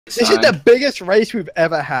This is the biggest race we've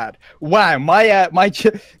ever had. Wow,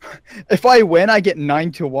 if I win, I get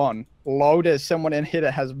 9-1. Lol, there's someone in here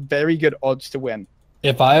that has very good odds to win.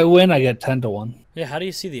 If I win, I get 10-1. Yeah, how do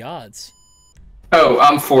you see the odds? Oh,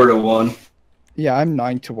 I'm 4-1. Yeah, I'm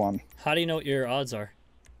 9-1. How do you know what your odds are?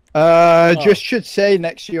 Just should say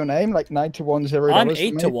next to your name, like 9-1, $0. I'm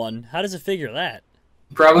 8-1. How does it figure that?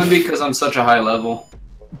 Probably because I'm such a high level.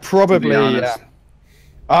 Probably, yeah.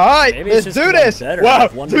 Alright, let's do this! Wow,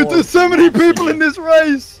 dude, there's so many people in this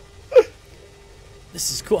race! This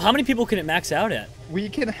is cool. How many people can it max out at? We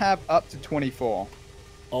can have up to 24.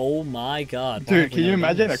 Oh my god. Dude, can you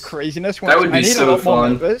imagine the craziness? That would be so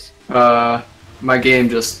fun. My game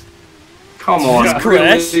just... Come on,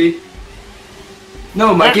 really?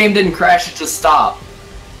 No, my game didn't crash, it just stopped.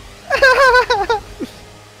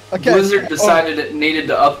 Okay. Blizzard decided it needed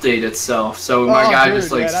to update itself, so my guy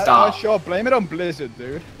just like stopped. Sure, blame it on Blizzard,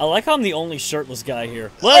 dude. I like how I'm the only shirtless guy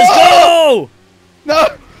here. Let's go! No!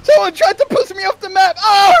 Someone tried to push me off the map!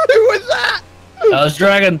 Oh, who was that? That was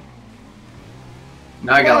Dragon.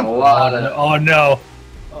 Now I got a lot of... Oh no.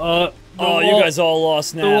 Oh, you guys all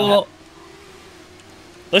lost now.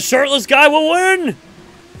 The shirtless guy will win!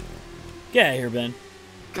 Get out of here, Ben.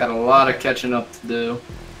 Got a lot of catching up to do.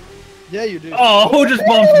 Yeah, you do. Oh, who just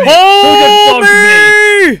bumped me? Who just bumped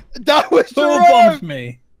me? That was Who bumped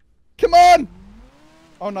me? Come on!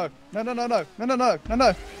 Oh no. No, no, no, no. No, no, no, no,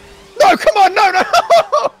 no. No, come on, no, no!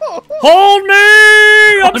 Hold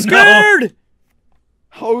me! I'm scared! No.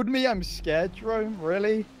 Hold me, I'm scared, Jerome,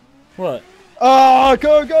 really? What? Oh,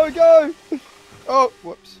 go, go, go! Oh,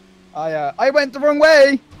 whoops. I went the wrong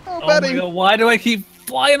way! Oh, buddy! My God, why do I keep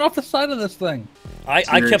flying off the side of this thing? I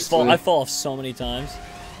fall off so many times.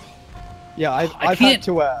 Yeah, I've had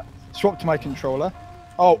to swap to my controller.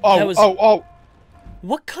 Oh.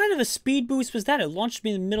 What kind of a speed boost was that? It launched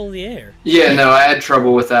me in the middle of the air. Yeah, no, I had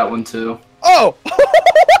trouble with that one too. Oh!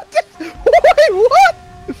 Wait, what?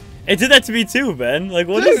 It did that to me too, Ben. Like,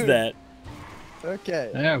 what is that? Okay.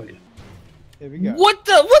 There we go. Here we go. What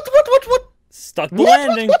the? What? Stuck the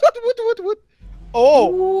landing. What?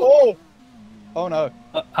 Oh! Oh no.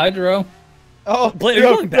 Hydro. Oh, are you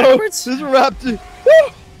going backwards? There's a raptor.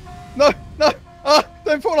 No!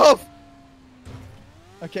 Don't fall off!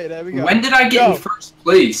 Okay, there we go. When did I get in first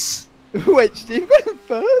place? Wait, Steve got in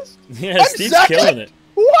first? Yeah, Steve's killing it.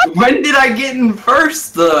 What? When did I get in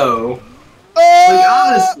first, though? Like,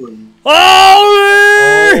 honestly.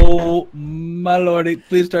 Oh, my lordy.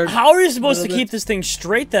 Please turn. How are you supposed to keep this thing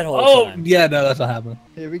straight that whole time? Oh, yeah, no, that's not happening.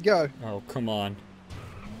 Here we go. Oh, come on.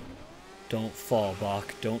 Don't fall,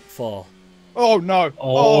 Bach. Don't fall. Oh, no.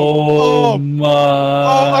 Oh my.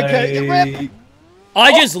 Oh, okay. Rip.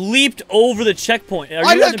 I just leaped over the checkpoint.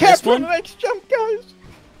 Are you allowed to miss one? Next jump, guys.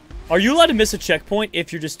 Are you allowed to miss a checkpoint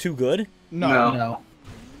if you're just too good? No.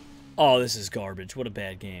 Oh, this is garbage. What a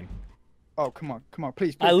bad game. Oh, come on,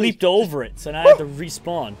 please. I leaped over it, so now I have to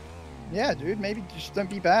respawn. Yeah, dude, maybe just don't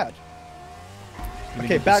be bad.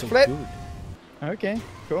 Okay, backflip. So okay,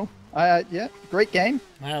 cool. Yeah, great game.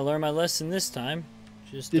 I learned my lesson this time.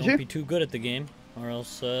 Just don't be too good at the game, or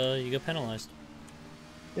else you get penalized.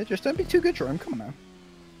 Yeah, just don't be too good, Jerome. Come on now.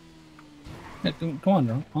 Yeah, come on,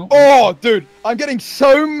 Jerome. Oh, dude, I'm getting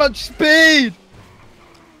so much speed.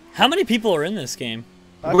 How many people are in this game?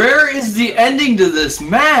 Where is the ending to this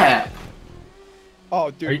map?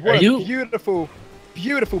 Oh, dude, what a beautiful,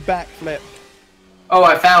 beautiful backflip. Oh,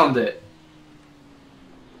 I found it.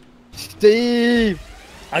 Steve.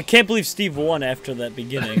 I can't believe Steve won after that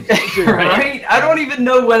beginning. Right? I don't even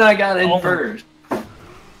know when I got in first.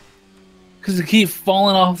 Because you keep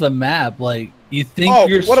falling off the map. Like, you think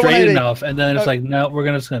you're straight enough, and then it's like, no, we're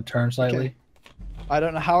just going to turn slightly. Okay. I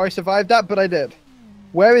don't know how I survived that, but I did.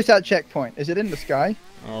 Where is that checkpoint? Is it in the sky?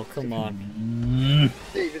 Oh, come on.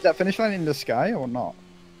 Steve, is that finish line in the sky or not?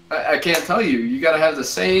 I can't tell you. You gotta have the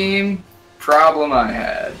same problem I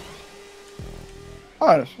had.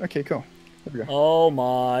 Oh, okay, cool. There we go. Oh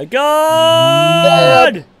my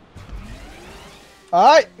god!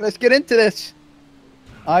 Alright, let's get into this.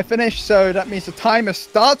 I finished, so that means the timer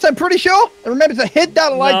starts, I'm pretty sure. And remember to hit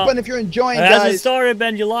that like button if you're enjoying, guys. It hasn't started,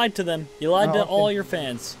 Ben. You lied to them. You lied to all your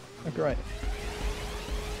fans. Oh, great.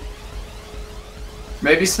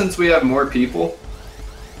 Maybe since we have more people.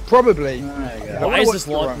 Probably. Why is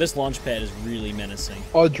this launch pad is really menacing?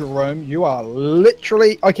 Oh, Jerome, you are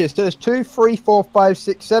literally... Okay, so there's 2, 3, 4, 5,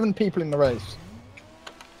 6, 7 people in the race.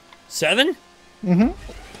 7?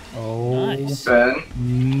 Mm-hmm. Oh, nice.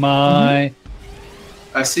 Ben. My...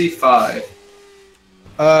 I see 5.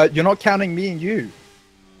 You're not counting me and you.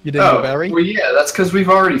 You didn't, Barry? Well, yeah, that's because we've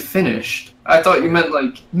already finished. I thought you meant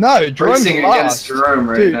like no, Jerome's racing last. against Jerome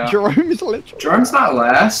right Dude, now. Jerome is literally. Jerome's not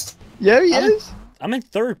last. Yeah, he is. I'm in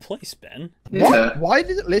 3rd place, Ben. Yeah. What? Why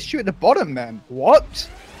did it list you at the bottom, then? What?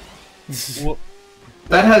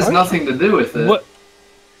 That has nothing to do with it. What?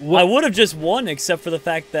 I would have just won, except for the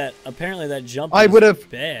fact that apparently that jump I would have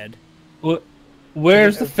bad.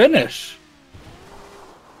 Where's the finish?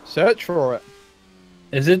 Search for it.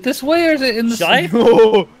 Is it this way or is it in the Shy?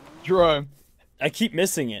 Oh, Jerome. I keep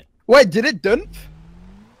missing it. Wait, did it dump?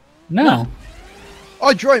 No.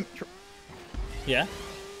 Oh, Jerome. Yeah?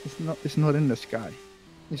 It's not in the sky.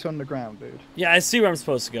 It's on the ground, dude. Yeah, I see where I'm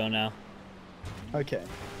supposed to go now. Okay.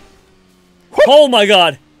 Oh my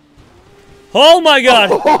god! Oh my god!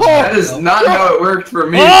 That is not how it worked for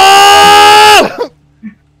me. Oh!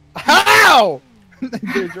 How?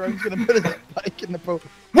 Dude, Jerome's gonna put his bike in the pool.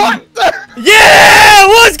 What? Yeah!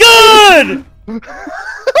 What's good?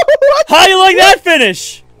 How you like that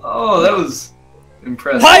finish? Oh, that was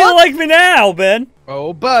impressive. How you like me now, Ben?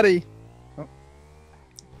 Oh, buddy.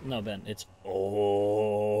 No, Ben, it's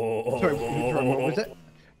oh. Sorry, Jerome, what was it?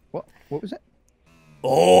 What was it?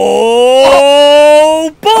 Oh,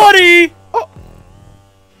 buddy!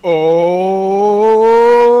 Oh.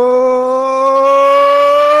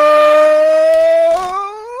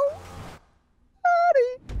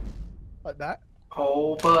 Buddy. Like that.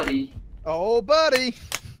 Oh, buddy. Oh, buddy.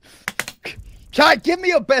 Chat, give me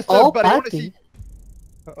your best, buddy. I want to see.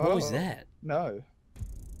 What was that? No.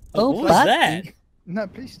 Oh, what was that? No,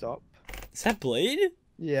 please stop. Is that Blade?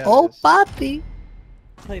 Yeah. Oh, buddy.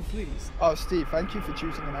 Blade, please. Oh, Steve, thank you for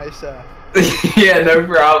choosing a nice. Yeah, no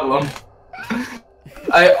problem.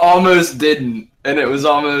 I almost didn't, and it was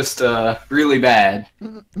almost really bad.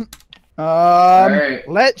 Alright.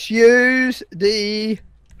 Let's use the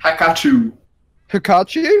Hakachu.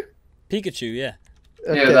 Hikachu. Pikachu, yeah.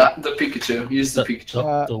 Okay. Yeah, the Pikachu. Use the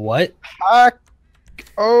Pikachu. The what?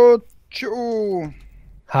 Hakuchu.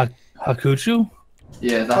 Hakuchu?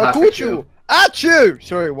 Yeah, the Hakuchu. Achoo!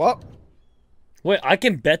 Sorry, what? Wait, I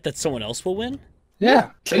can bet that someone else will win? Yeah.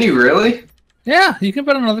 Can you really? Yeah, you can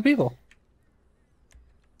bet on other people.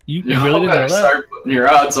 You really didn't know that? Start putting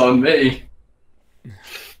your odds on me.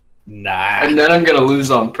 Nah. And then I'm gonna lose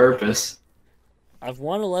on purpose. I've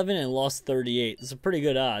won 11 and lost 38. Those are pretty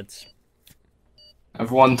good odds.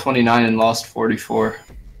 I've won 29 and lost 44.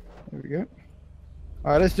 There we go.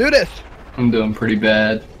 Alright, let's do this. I'm doing pretty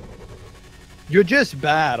bad. You're just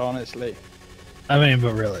bad, honestly. I mean,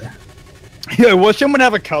 but really. Yo, will someone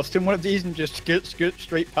have a custom one of these and just skip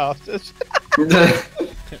straight past us?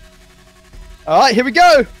 Alright, here we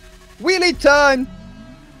go! Wheelie time!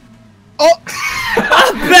 Oh!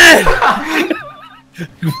 Ben!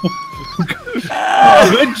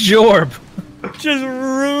 Good jorb! Just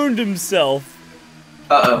ruined himself.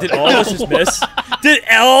 Uh-oh. Did all of us just miss? Did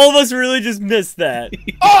all of us really just miss that?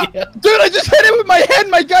 Oh! Dude, I just hit it with my head!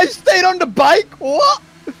 My guy stayed on the bike! What?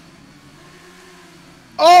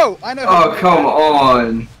 Oh! I know. Oh, come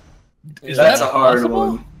on. That's that a hard possible?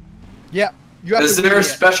 one. Yeah. You have Is to there a wheelie it.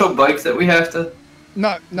 special bike that we have to?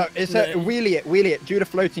 No, it's a wheelie it, do the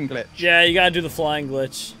floating glitch. Yeah, you gotta do the flying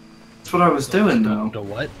glitch. That's what I was doing, though. The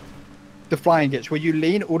what? The flying glitch, where you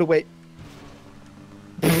lean all the way.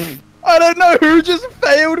 I don't know who just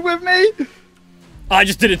failed with me. I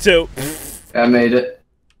just did it too. I made it.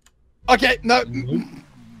 Okay, no.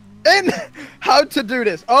 In how to do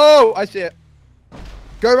this? Oh, I see it.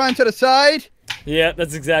 Go around to the side. Yeah,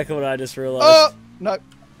 that's exactly what I just realized. Oh no.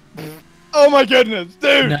 Oh my goodness,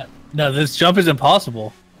 dude. No, this jump is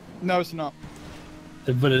impossible. No, it's not.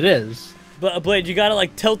 But it is. But Blade, you gotta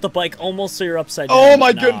like tilt the bike almost so you're upside down. Oh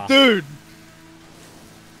my good dude.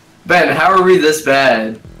 Ben, how are we this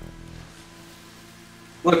bad?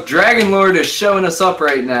 Look, Dragon Lord is showing us up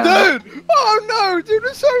right now. Dude! Oh no, dude,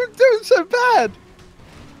 we're doing so bad.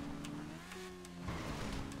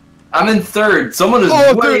 I'm in third. Someone is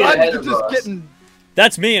Oh way dude, ahead I'm of just us. getting.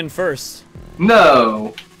 That's me in first.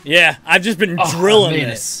 No. Yeah, I've just been Oh, drilling I made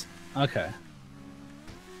this. Okay.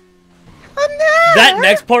 That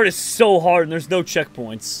next part is so hard and there's no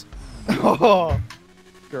checkpoints. Oh,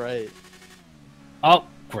 great. Oh,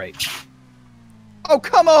 great. Oh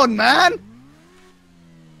come on, man.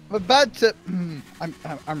 I'm about to.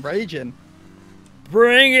 I'm raging.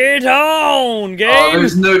 Bring it on, game! Oh,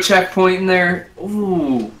 there's no checkpoint in there.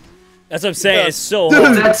 Ooh. That's what I'm saying, Yeah. it's so Dude.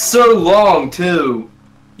 hard. That's so long, too.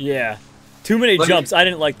 Yeah. Too many Like, jumps, I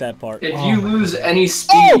didn't like that part. If Oh you my lose any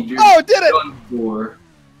speed, you're did it! done for.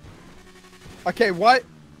 Okay, what?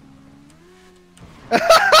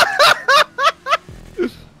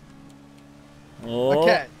 Oh,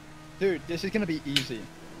 Okay, dude, this is gonna be easy.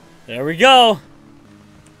 there we go.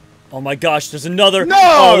 Oh my gosh, there's another. No!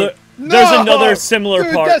 Oh, There's another similar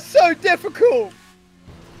Dude, part. That's so difficult.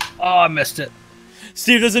 Oh, I missed it.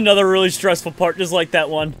 Steve, there's another really stressful part just like that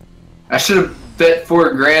one. I should have bet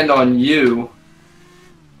 $4 grand on you.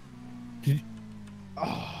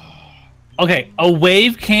 Okay, a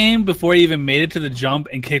wave came before I even made it to the jump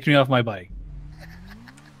and kicked me off my bike.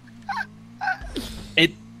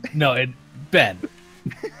 Ben.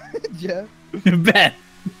 Yeah. Ben.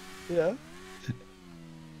 Yeah.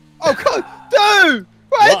 Oh, God, dude!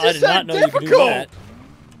 Why Well, is I this did so not know difficult? you could do that.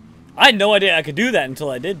 I had no idea I could do that until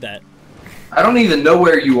I did that. I don't even know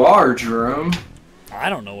where you are, Jerome. I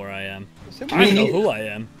don't know where I am. I I don't know who I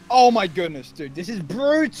am. Oh my goodness, dude, this is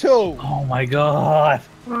brutal. Oh my god.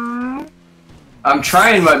 I'm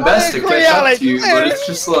trying my best to catch up to you, but it's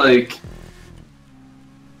just like...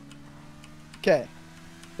 Okay,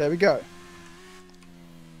 there we go.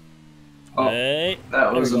 Oh, Hey.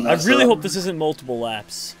 that was a I mess really up. hope this isn't multiple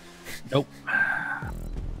laps. Nope.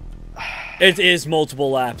 It is multiple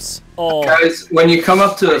laps. Oh. Guys, when you come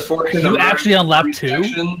up to a fork in the You road, actually on lap 2?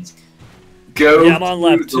 sections, go Yeah, I'm on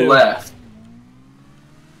lap to the 2. left.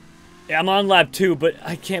 Yeah, I'm on lap 2, but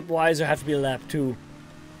I can't. Why does there have to be a lap 2?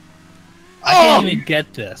 I can't even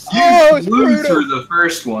get this. You it's flew brutal. through the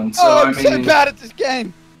first one, so Oh, I'm I so mean... bad at this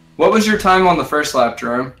game. What was your time on the first lap,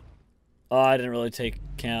 Jerome? Oh, I didn't really take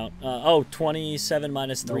count. 27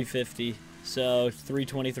 minus 350. So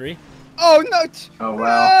 323. Oh, no. Oh,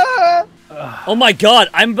 wow. Oh my god,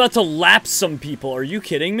 I'm about to lap some people. Are you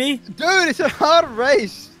kidding me? Dude, it's a hard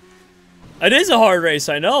race. It is a hard race,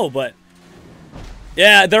 I know, but...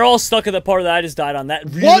 Yeah, they're all stuck at the part that I just died on. That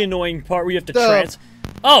really What annoying part where you have to the-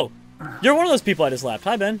 Oh, you're one of those people I just lapped.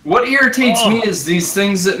 Hi, Ben. What irritates me is these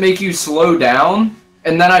things that make you slow down,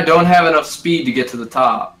 and then I don't have enough speed to get to the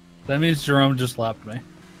top. That means Jerome just lapped me.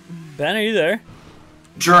 Ben, are you there?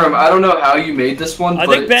 Jerome, I don't know how you made this one, I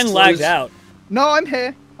but think Ben it lagged slows- out. No, I'm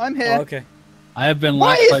here. I'm here. Oh, okay. I have been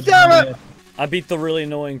Why lapped by is there Jerome. I beat the really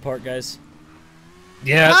annoying part, guys.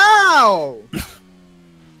 Yeah. How?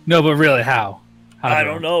 No, but really, how? I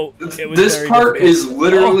don't know. It was This very part difficult. is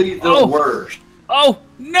literally the worst. Oh,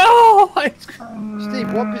 no!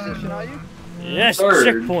 Steve, what position are you? Yes, Third.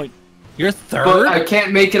 checkpoint. You're But third? I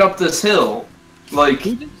can't make it up this hill. Like,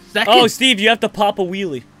 Second? Oh, Steve, you have to pop a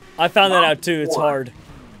wheelie. I found that out too. It's What? hard.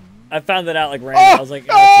 I found that out like random. I was like,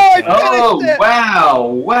 oh, that's just fine. oh, finished it.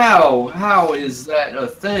 wow, how is that a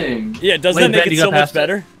thing? Yeah, doesn't Wait, that make Ben, it you so got much past it?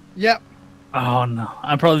 better? Yep. Oh, no.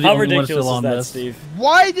 I'm probably the How only one ridiculous still is on that, this. Steve?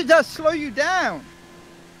 Why did that slow you down?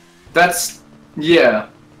 That's, yeah.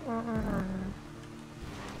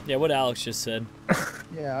 Yeah, what Alex just said.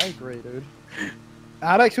 Yeah, I agree, dude.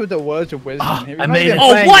 Alex with the words of wisdom. Ah, He was I not made even it. Oh,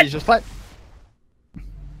 playing, what? He's just like...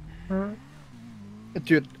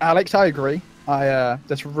 Dude, Alex, I agree.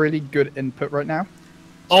 That's really good input right now.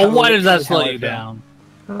 Oh, why Totally does that how slow I you feel. down?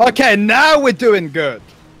 Okay, now we're doing good.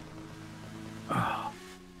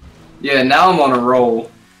 Yeah, now I'm on a roll.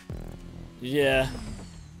 Yeah.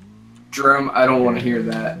 Jerome, I don't want to hear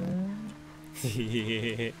that.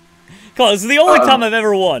 Come on, this is the only time I've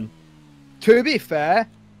ever won. To be fair,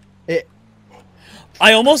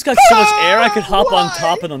 I almost got so much air I could hop on Why?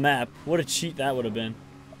 top of the map. What a cheat that would have been.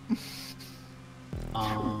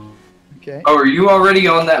 okay. Oh, are you already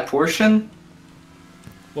on that portion?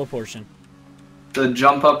 What portion? The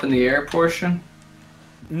jump up in the air portion?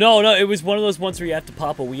 No, it was one of those ones where you have to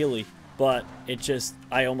pop a wheelie. But it just,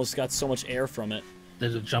 I almost got so much air from it.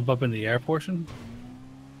 There's a jump up in the air portion?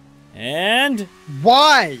 And...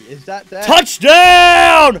 Why is that there?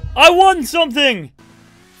 Touchdown! I won something!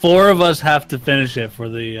 4 of us have to finish it for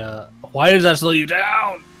the, Why does that slow you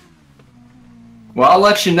down? Well, I'll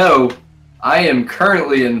let you know. I am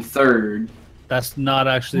currently in third. That's not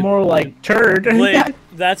actually... More like turd. Blade,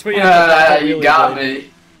 that's where you have to pop a You wheelie, got Blade. me.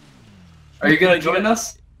 Are you gonna Blade, you join got-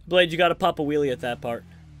 us? Blade, you gotta pop a wheelie at that part.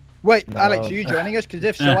 Wait, No. Alex, are you joining us? Because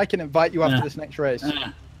if so, I can invite you after this next race.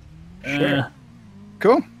 Sure.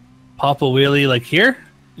 Cool. Pop a wheelie like here?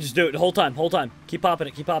 Just do it the whole time, Keep popping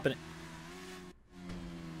it, keep popping it.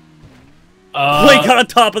 Blade got on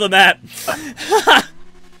top of the map.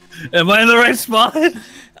 Am I in the right spot?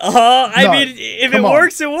 I No, mean, if it come on.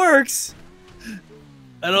 works, it works.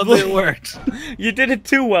 I don't think it worked. You did it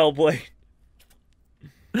too well, Blade.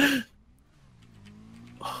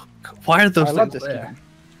 Why are those I love things this there? game.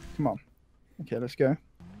 Come on. Okay, let's go.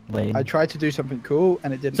 Lame. I tried to do something cool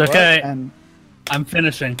and it didn't It's okay. work. And I'm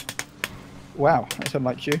finishing. wow, that's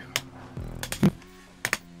unlike you.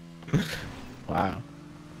 Wow.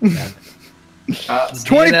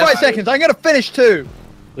 25 seconds. I'm gonna finish too.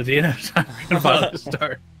 With the time about to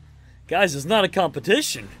start. Guys, it's not a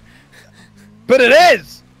competition. But it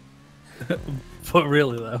is. But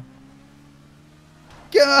really though.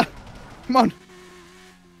 Gah. Come on.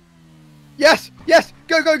 Yes, yes,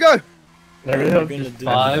 go, go, go. Just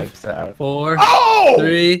 5, 4, Oh,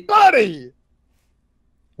 3. buddy.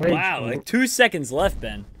 Wow, like 2 seconds left,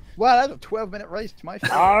 Ben. Wow, that's a 12-minute race to my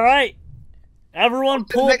favorite. All right. Everyone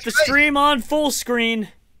pull up next the race. stream on full screen.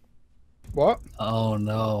 What? Oh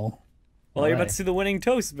no. Well, you're about to see the winning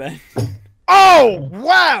toast, Ben. Oh,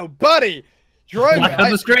 wow, buddy. Jerome, Black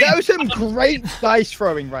on the screen. that was some great dice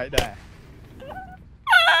throwing right there.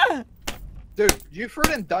 Dude, you threw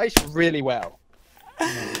them dice really well.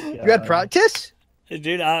 You had practice?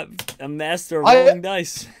 Dude, I'm a master of rolling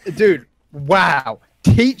dice. Dude, wow.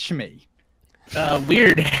 Teach me.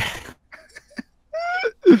 Weird.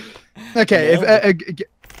 Okay,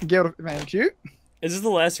 thank you. Is this the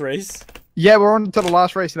last race? Yeah, we're on to the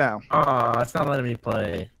last race now. Oh, it's not letting me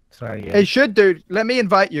play. Sorry, guys. It should, dude. Let me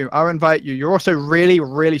invite you. I'll invite you. You're also really,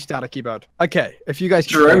 really staticky, bud. Okay, if you guys...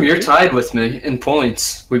 Jerome, you're tied with me in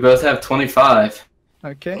points. We both have 25.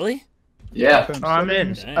 Okay. Really? Yeah. Oh, I'm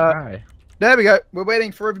in. Hi. There we go. We're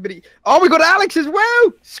waiting for everybody. Oh, we got Alex as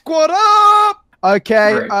well. Squad up.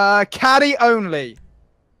 Okay. Right. Caddy only.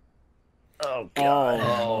 Oh, God.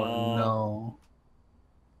 Oh no.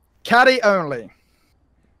 Caddy only.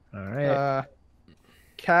 All right.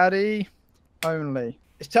 Caddy only.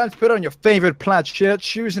 It's time to put on your favorite plaid shirt,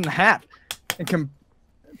 shoes, and hat, and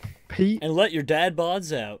compete. And let your dad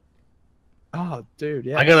bods out. Oh, dude,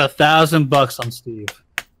 yeah. I got $1,000 on Steve.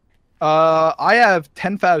 I have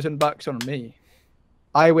 $10,000 on me.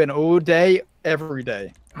 I win all day, every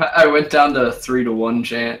day. I went down to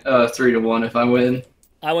 3-1 3-1 if I win.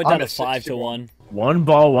 I went I'm down to a 5 to 1. One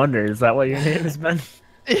ball wonder. Is that what your name has been?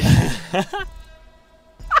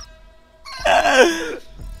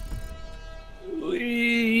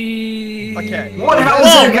 Okay. What? How does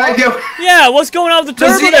that guy go? Yeah, what's going on with the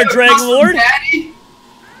turbo there, Dragon Lord? Caddy?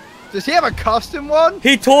 Does he have a custom one?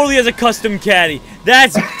 He totally has a custom caddy.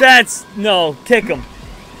 That's no, kick him.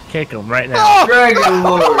 Kick him right now. Oh, Dragon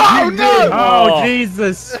Lord, oh, you no. did. Oh,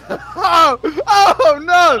 Jesus. Oh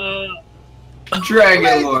no! Dragon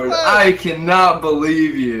Wait, Lord, wait. I cannot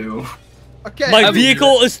believe you. Okay. My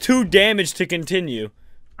vehicle is too damaged to continue.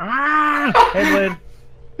 Ah! Headwind.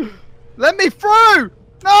 Let me through!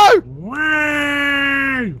 No!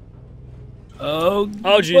 Wow. Oh,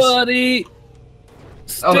 jeez. buddy.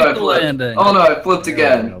 Oh no, I Stick flipped. landing. Oh no, I flipped No,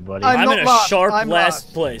 again. buddy. I'm I'm not in a last, sharp I'm last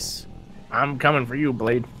last. place. I'm coming for you,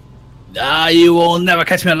 Blade. Ah, you will never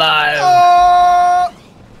catch me alive. Oh!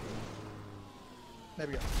 There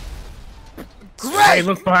we go. Hey, Great!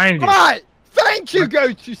 look behind you. Right! Thank you,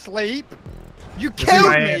 go to sleep! You This is killed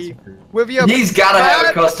my me answer. with your... He's gotta have a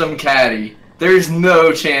bad- custom caddy. There's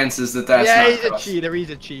no chances that that's Yeah, not he's a custom. cheater, he's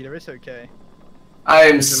a cheater, it's okay. I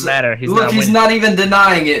am. Doesn't matter, he's Look, not he's winning. not even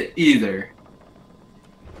denying it either.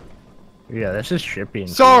 Yeah, this is trippy.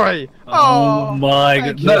 Sorry! Oh my thank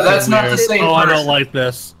goodness. you. No, that's not the Weird. same Oh, I don't person. like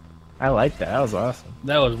this. I like that. That was awesome.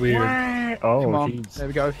 That was weird. Oh, Come on, jeez. there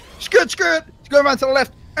we go. Skirt, skirt! Let's go around to the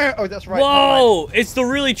left. Oh, that's right. Whoa! It's the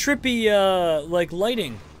really trippy, like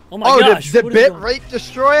lighting. Oh my Oh, gosh! the what is bit going- rate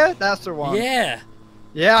destroyer? That's the one. Yeah.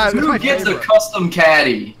 Yeah, that's Who my gets a favorite. custom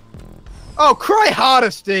caddy? Oh, cry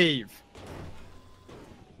harder, Steve!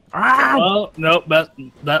 Ah! Oh, nope, that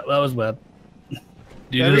was bad.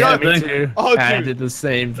 You There did we the go. same thing? Oh, I dude. did the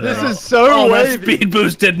same thing. This is so Oh, that wavy. speed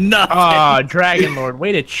boost did nothing. Oh, Dragon Lord,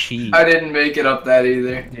 way to cheat, I didn't make it up that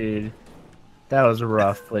either. dude. That was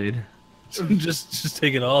rough, Blade. just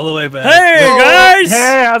take it all the way back. Hey guys!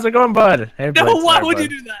 Hey, how's it going, bud? Hey, No, Blade, why sorry, would bud. you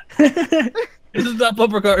do that? This is not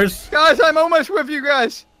bumper cars. Guys, I'm almost with you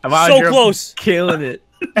guys. Wow, So Jerome, close. killing it.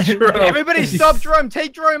 Everybody stop Jerome.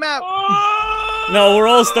 Take Jerome out. No, we're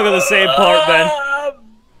all stuck on the same part, Ben.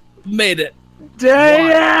 Made it. Dang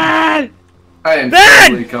it! I am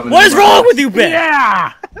totally Ben! coming. What is in wrong last. with you, Ben?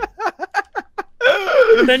 Yeah!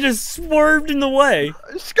 Ben just swerved in the way.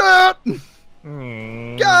 Skirt.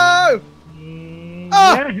 Mm. Go.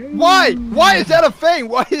 Oh, why? Why is that a thing?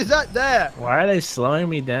 Why is that there? Why are they slowing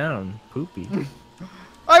me down? Poopy.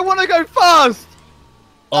 I want to go fast.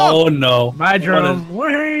 Oh no. Bye, What Jerome. is-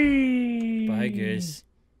 Whee! Bye, guys.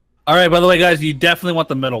 All right. By the way, guys, you definitely want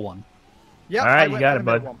the middle one. Yep. All right, I you went got for it, the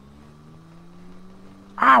bud. middle one.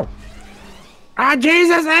 Ow! Ah,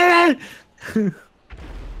 Jesus!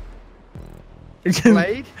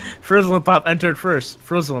 Blade. Frizzle Pop entered first.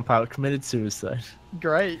 Frizzle Pop committed suicide.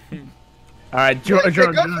 Great. All right, Yeah,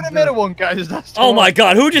 Jerome. go for the middle one, guys. That's the Oh one. my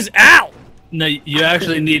god, who just ow? No, you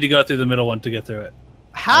actually need to go through the middle one to get through it.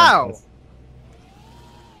 How?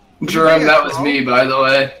 Jerome, that was me, by the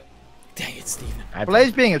way. Dang it, Steven.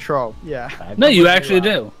 Blade's being a troll. Yeah. No, you actually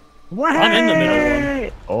do. I'm in the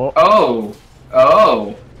middle Oh, Oh.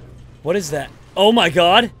 Oh. What is that? Oh my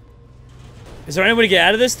god. Is there any way to get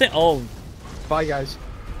out of this thing? Oh. Bye, guys.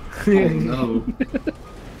 Oh, no.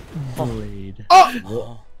 Blade.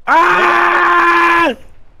 Oh! Ah!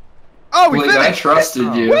 Oh, we Blade, finished. I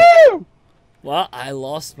trusted you. Woo! Well, I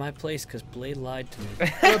lost my place because Blade lied to me.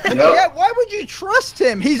 Yeah, why would you trust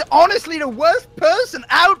him? He's honestly the worst person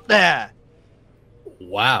out there.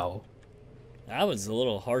 Wow. That was a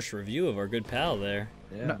little harsh review of our good pal there.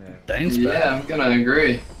 Yeah, man. Thanks, Yeah, I'm gonna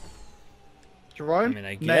agree. Jerome? I mean,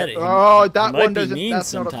 I get it. Oh, that He might one be doesn't. mean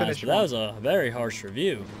That's not a sometimes, finish. but that was a very harsh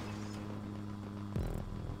review.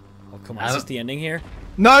 Oh, come on. Is this the ending here?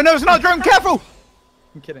 No, it's not, Jerome. Careful.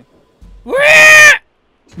 I'm kidding.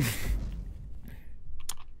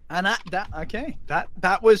 And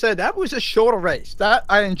that was a shorter race. That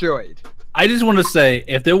I enjoyed. I just want to say,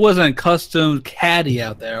 if there wasn't a custom caddy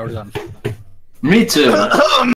out there, I would have done. Me too.